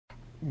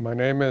My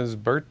name is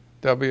Bert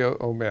W.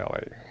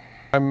 O'Malley.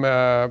 I'm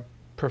a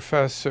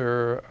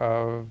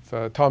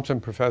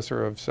Thompson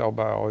Professor of Cell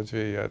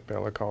Biology at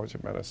Baylor College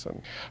of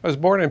Medicine. I was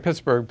born in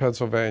Pittsburgh,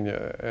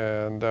 Pennsylvania,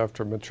 and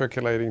after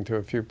matriculating to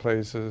a few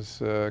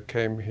places,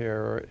 came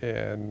here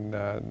in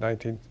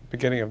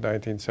beginning of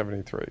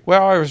 1973.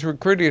 Well, I was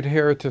recruited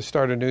here to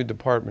start a new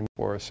department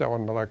for cell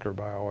and molecular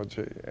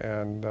biology,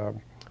 and it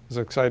was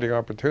an exciting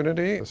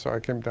opportunity, so I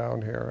came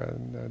down here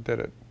and did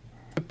it.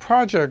 The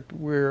project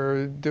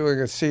we're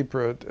doing at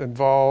CPRIT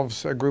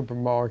involves a group of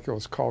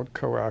molecules called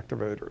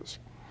coactivators.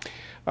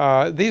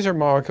 These are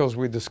molecules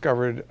we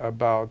discovered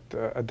about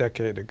a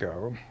decade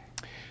ago,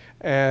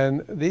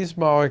 and these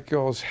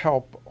molecules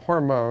help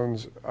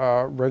hormones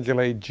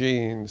regulate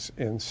genes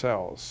in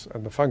cells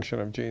and the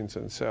function of genes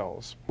in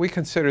cells. We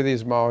consider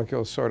these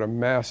molecules sort of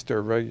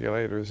master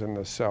regulators in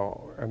the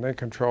cell, and they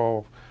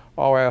control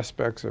all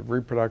aspects of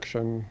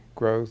reproduction,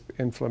 growth,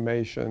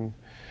 inflammation,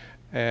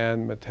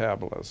 and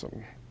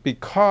metabolism.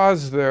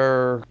 Because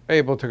they're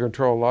able to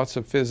control lots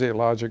of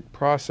physiologic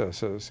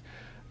processes,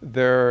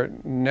 they're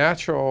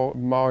natural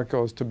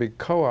molecules to be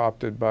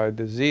co-opted by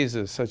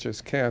diseases such as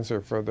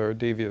cancer for their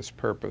devious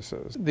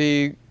purposes.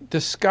 The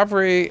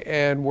discovery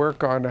and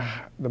work on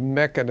the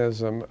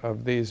mechanism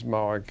of these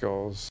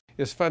molecules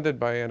is funded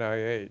by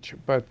NIH,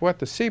 but what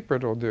the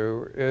CPRIT will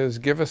do is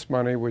give us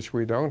money, which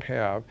we don't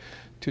have,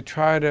 to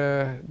try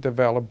to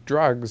develop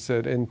drugs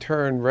that in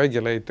turn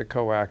regulate the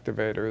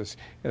coactivators,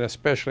 and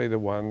especially the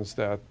ones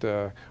that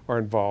are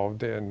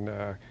involved in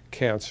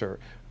cancer,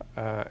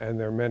 and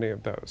there are many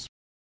of those.